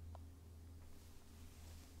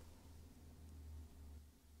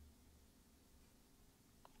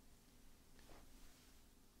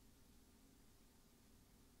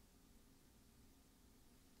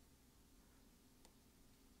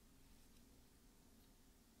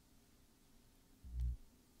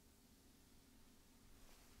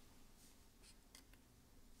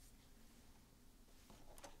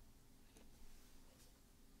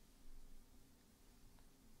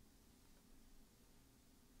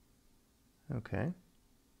 Okay.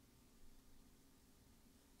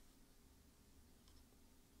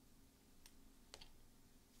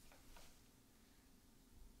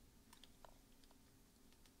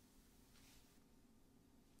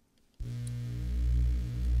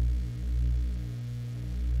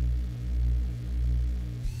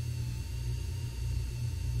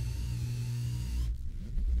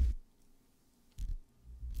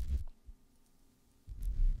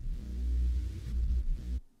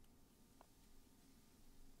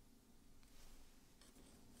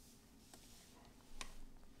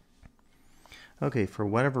 Okay, for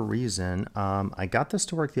whatever reason, I got this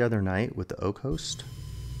to work the other night with the oak host.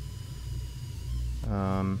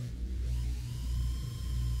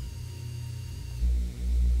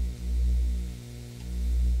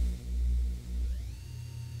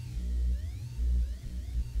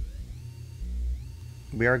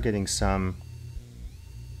 We are getting some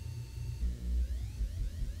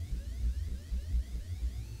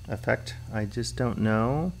effect. I just don't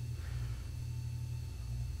know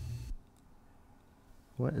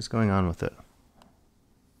what is going on with it.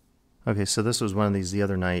 Okay, so this was one of these the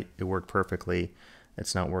other night. It worked perfectly.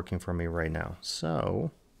 It's not working for me right now.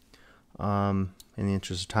 So, in the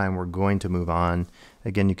interest of time, we're going to move on.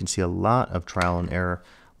 Again, you can see a lot of trial and error.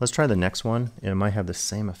 Let's try the next one. It might have the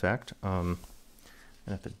same effect. And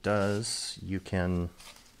if it does, you can,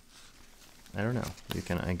 I don't know, you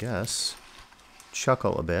can, I guess,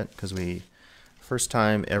 chuckle a bit because first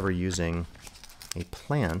time ever using a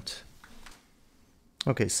plant.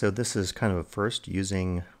 Okay, so this is kind of a first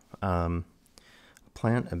using a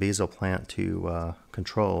basal plant to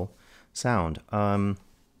control sound.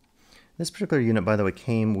 This particular unit, by the way,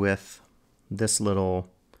 came with this little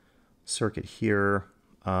circuit here.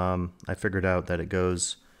 I figured out that it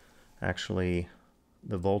goes actually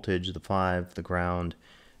the voltage, the 5, the ground,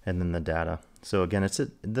 and then the data. So again,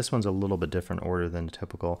 this one's a little bit different order than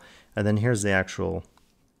typical. And then here's the actual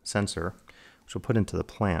sensor, which we'll put into the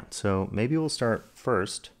plant. So maybe we'll start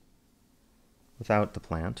first without the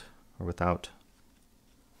plant, or without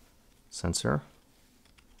sensor.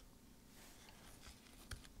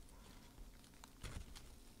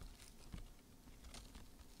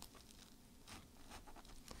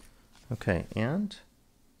 Okay, and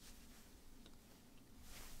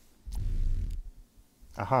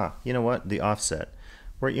aha, you know what? The offset.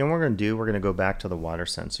 What we're going to do, we're going to go back to the water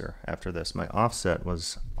sensor after this. My offset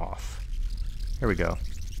was off. Here we go.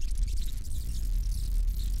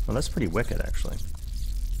 Well, that's pretty wicked, actually.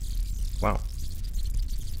 Wow.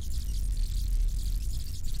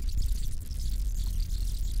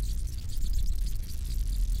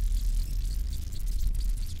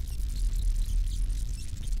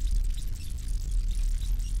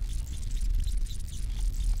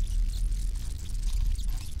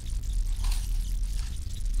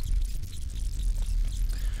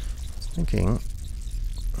 Thinking,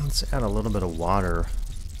 let's add a little bit of water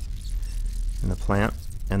in the plant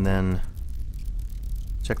and then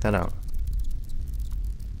check that out.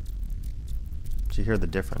 Did you hear the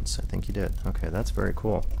difference? I think you did. Okay, that's very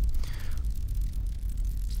cool.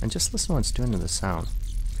 And just listen to what it's doing to the sound.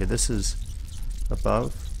 Okay, this is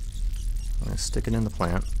above. I'm going to stick it in the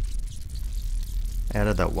plant.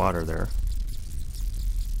 Added that water there.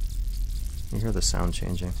 You hear the sound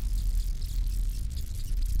changing.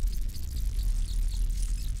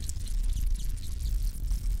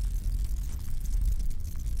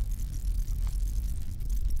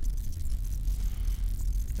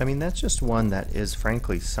 I mean, that's just one that is,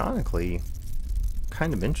 frankly, sonically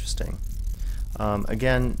kind of interesting.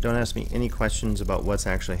 Again, don't ask me any questions about what's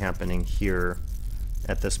actually happening here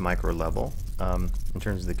at this micro level in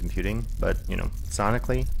terms of the computing, but, you know,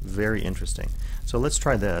 sonically, very interesting. So let's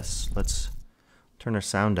try this. Let's turn our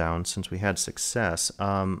sound down since we had success.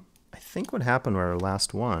 I think what happened with our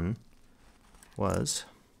last one was,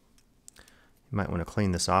 you might want to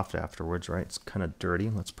clean this off afterwards, right? It's kind of dirty.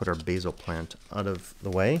 Let's put our basal plant out of the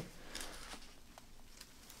way.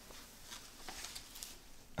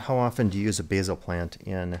 How often do you use a basal plant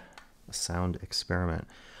in a sound experiment?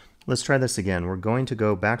 Let's try this again. We're going to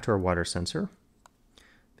go back to our water sensor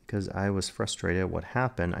because I was frustrated at what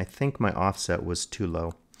happened. I think my offset was too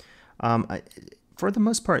low. For the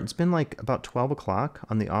most part, it's been like about 12 o'clock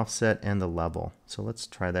on the offset and the level. So let's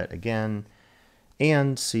try that again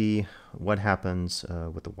and see what happens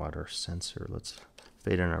with the water sensor. Let's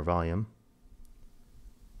fade in our volume.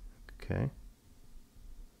 Okay.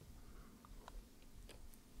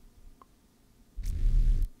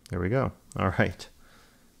 There we go. All right.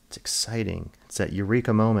 It's exciting. It's that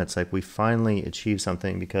eureka moment. It's like we finally achieved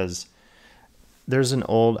something because there's an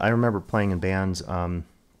old, I remember playing in bands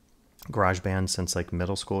GarageBand since like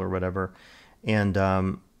middle school or whatever. And,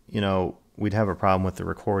 you know, we'd have a problem with the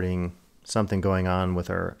recording, something going on with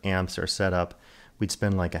our amps or setup. We'd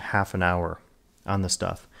spend like a half an hour on the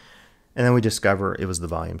stuff. And then we discover it was the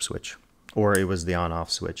volume switch, or it was the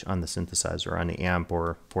on-off switch on the synthesizer, on the amp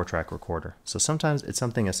or 4-track recorder. So sometimes it's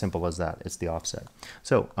something as simple as that. It's the offset.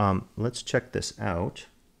 So let's check this out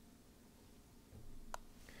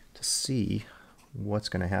to see what's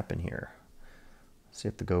going to happen here. See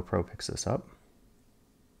if the GoPro picks this up.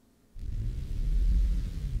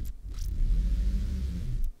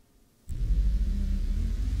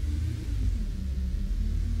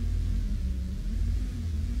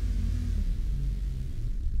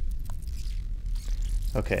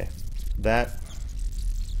 Okay,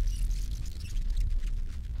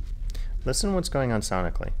 listen what's going on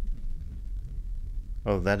sonically.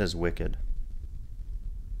 Oh, that is wicked.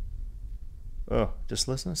 Oh, just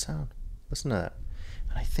listen to sound. Listen to that.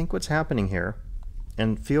 And I think what's happening here,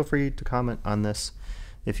 and feel free to comment on this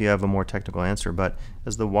if you have a more technical answer, but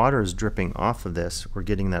as the water is dripping off of this, we're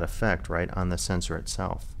getting that effect right on the sensor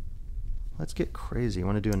itself. Let's get crazy. You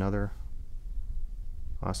want to do another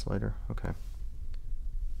oscillator? Okay.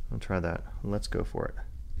 I'll try that. Let's go for it.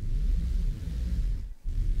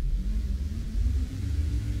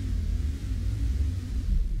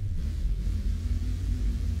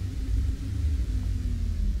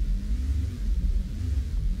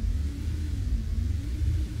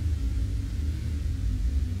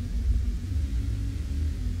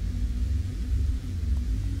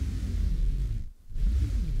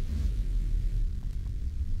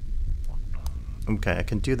 Okay, I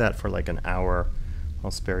can do that for like an hour. I'll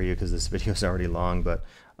spare you because this video is already long, but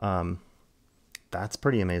that's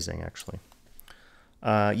pretty amazing actually.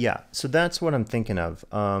 Yeah, so that's what I'm thinking of.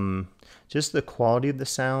 Just the quality of the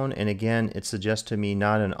sound, and again, it suggests to me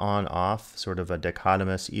not an on-off, sort of a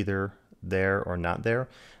dichotomous either there or not there,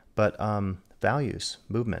 but values,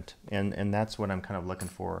 movement, and that's what I'm kind of looking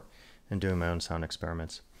for in doing my own sound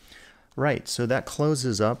experiments. Right, so that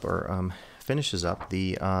closes up or finishes up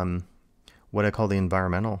the what I call the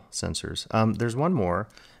environmental sensors. There's one more,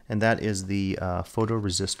 and that is the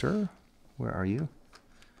photoresistor. Where are you?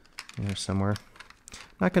 Here somewhere.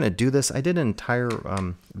 I'm not going to do this. I did an entire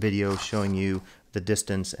video showing you the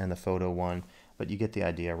distance and the photo one, but you get the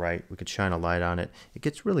idea, right? We could shine a light on it. It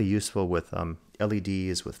gets really useful with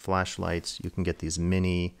LEDs, with flashlights. You can get these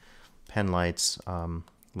mini pen lights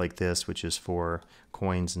like this, which is for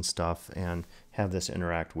coins and stuff, and have this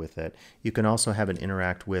interact with it. You can also have it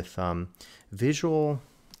interact with visual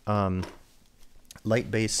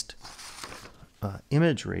light-based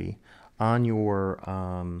imagery on your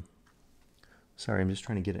sorry, I'm just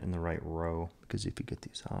trying to get it in the right row, because if you get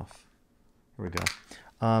these off, here we go.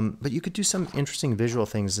 But you could do some interesting visual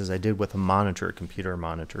things, as I did with a monitor, a computer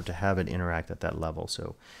monitor, to have it interact at that level.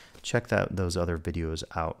 So check those other videos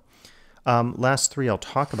out. Last three I'll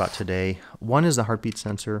talk about today. One is the heartbeat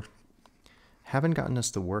sensor. Haven't gotten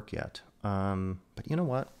this to work yet, but you know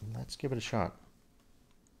what? Let's give it a shot.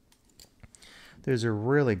 There's a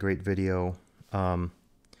really great video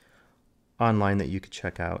online that you could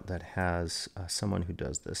check out that has someone who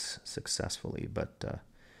does this successfully, but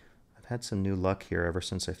I've had some new luck here ever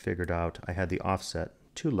since I figured out I had the offset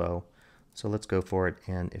too low. So let's go for it,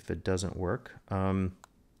 and if it doesn't work,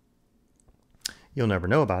 you'll never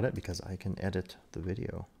know about it because I can edit the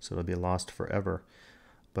video, so it'll be lost forever.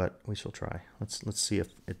 But we shall try. Let's see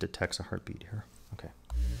if it detects a heartbeat here. Okay.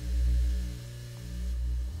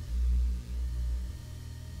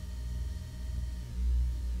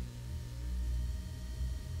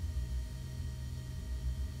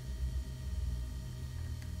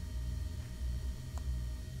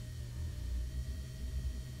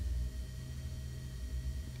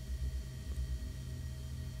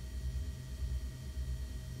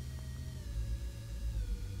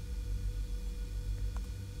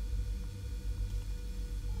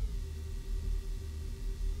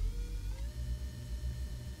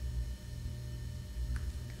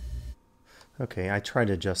 Okay, I try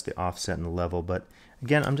to adjust the offset and the level, but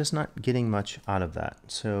again, I'm just not getting much out of that.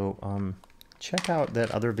 So check out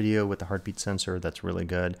that other video with the heartbeat sensor. That's really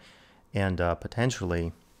good. And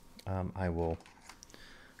potentially I will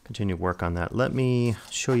continue to work on that. Let me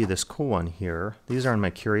show you this cool one here. These are on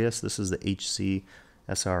my Curious. This is the HC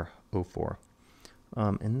SR04.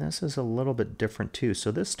 And this is a little bit different too.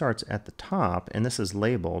 So this starts at the top, and this is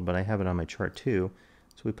labeled, but I have it on my chart too.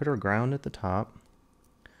 So we put our ground at the top.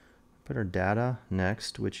 Put our data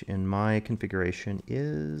next, which in my configuration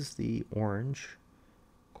is the orange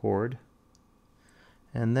cord.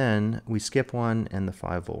 And then we skip one, and the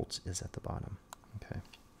 5 volts is at the bottom. Okay.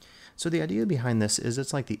 So the idea behind this is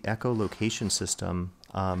it's like the echolocation system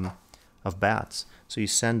of bats. So you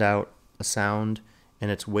send out a sound and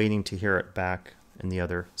it's waiting to hear it back in the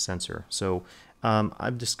other sensor. So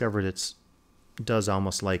I've discovered it does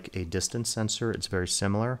almost like a distance sensor. It's very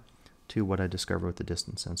similar to what I discovered with the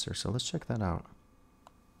distance sensor. So let's check that out.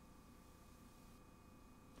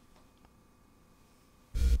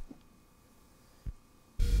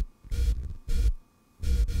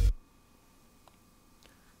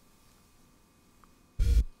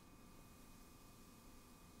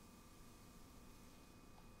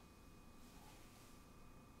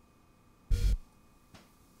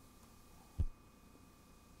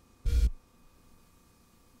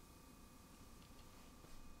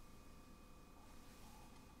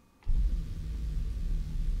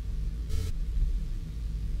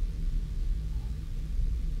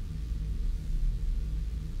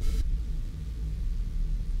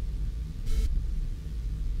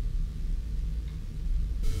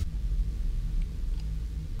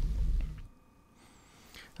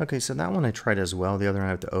 Okay, so that one I tried as well the other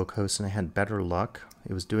night with the Ocos, and I had better luck.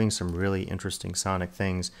 It was doing some really interesting sonic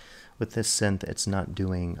things. With this synth, it's not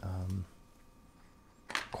doing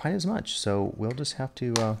quite as much, so we'll just have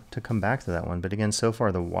to come back to that one. But again, so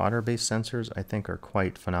far the water-based sensors I think are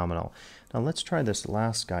quite phenomenal. Now let's try this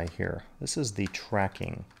last guy here. This is the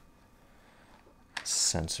tracking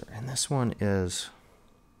sensor, and this one is,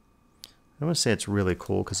 I don't want to say it's really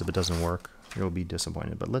cool because if it doesn't work, you'll be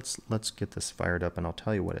disappointed. But let's get this fired up and I'll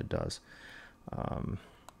tell you what it does. And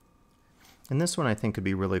this one I think could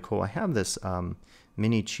be really cool. I have this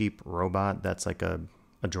mini cheap robot that's like a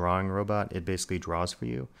drawing robot. It basically draws for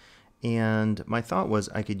you. And my thought was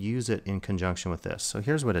I could use it in conjunction with this. So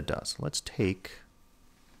here's what it does. Let's take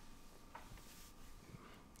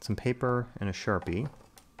some paper and a Sharpie.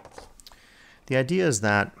 The idea is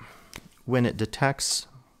that when it detects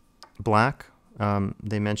black,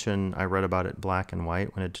 they mention, I read about it, black and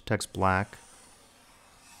white. When it detects black,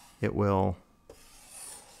 it will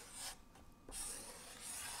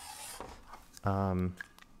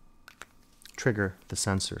trigger the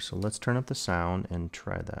sensor. So let's turn up the sound and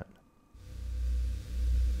try that.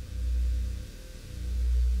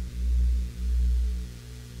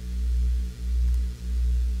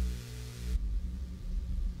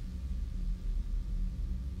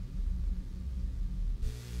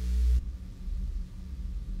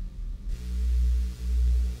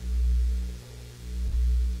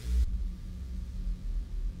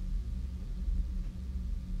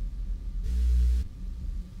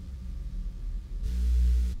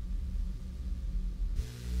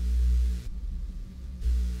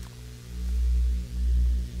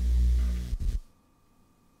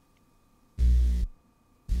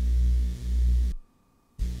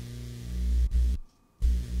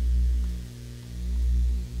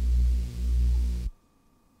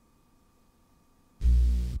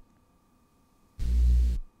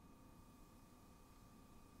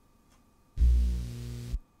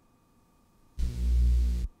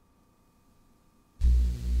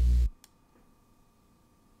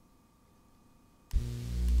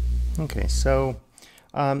 Okay, so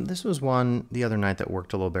this was one the other night that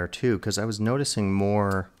worked a little better too, because I was noticing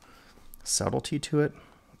more subtlety to it.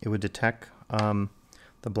 It would detect the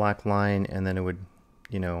black line, and then it would,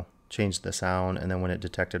 change the sound, and then when it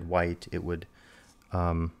detected white, it would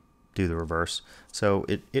do the reverse. So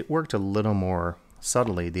it worked a little more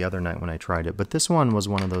subtly the other night when I tried it, but this one was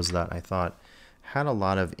one of those that I thought had a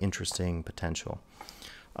lot of interesting potential.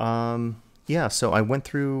 Yeah, so I went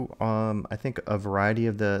through, I think, a variety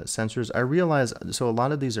of the sensors. I realized, so a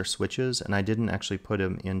lot of these are switches, and I didn't actually put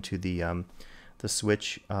them into the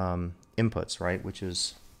switch inputs, right, which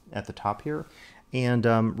is at the top here.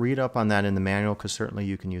 And read up on that in the manual, because certainly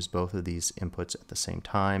you can use both of these inputs at the same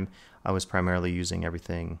time. I was primarily using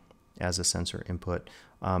everything as a sensor input.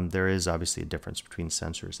 There is obviously a difference between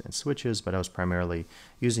sensors and switches, but I was primarily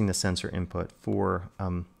using the sensor input for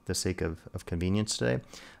the sake of convenience today.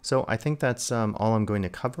 So I think that's all I'm going to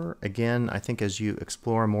cover. Again, I think as you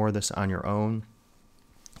explore more of this on your own,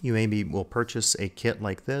 you maybe will purchase a kit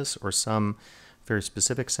like this or some very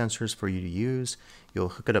specific sensors for you to use. You'll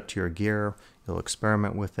hook it up to your gear, you'll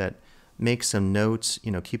experiment with it, make some notes,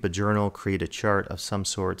 keep a journal, create a chart of some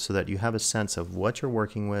sort so that you have a sense of what you're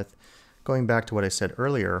working with. Going back to what I said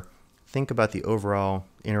earlier, think about the overall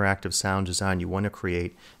interactive sound design you want to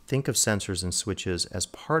create. Think of sensors and switches as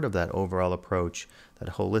part of that overall approach that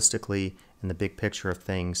holistically, in the big picture of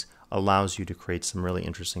things, allows you to create some really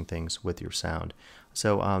interesting things with your sound.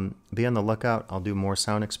 So be on the lookout. I'll do more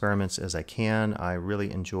sound experiments as I can. I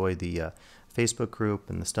really enjoy the Facebook group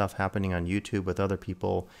and the stuff happening on YouTube with other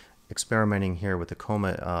people experimenting here with the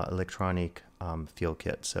KOMA Elektronik field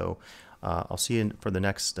kit. So I'll see you for the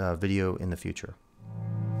next video in the future.